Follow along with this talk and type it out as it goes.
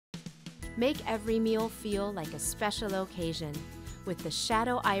Make every meal feel like a special occasion with the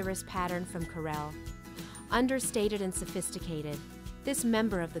Shadow Iris pattern from Corelle. Understated and sophisticated, this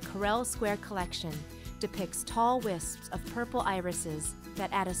member of the Corelle Square collection depicts tall wisps of purple irises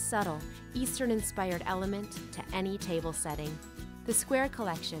that add a subtle, Eastern-inspired element to any table setting. The Square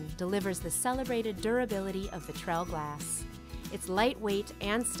collection delivers the celebrated durability of vitrelle glass. It's lightweight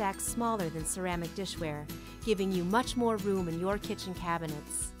and stacks smaller than ceramic dishware, giving you much more room in your kitchen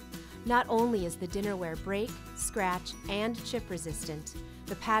cabinets. Not only is the dinnerware break, scratch, and chip resistant,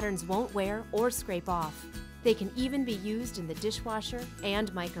 the patterns won't wear or scrape off. They can even be used in the dishwasher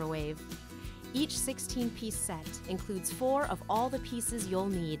and microwave. Each 16-piece set includes 4 of all the pieces you'll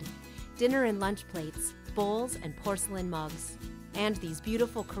need: dinner and lunch plates, bowls, and porcelain mugs. And these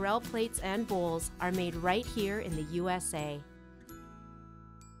beautiful Corelle plates and bowls are made right here in the USA.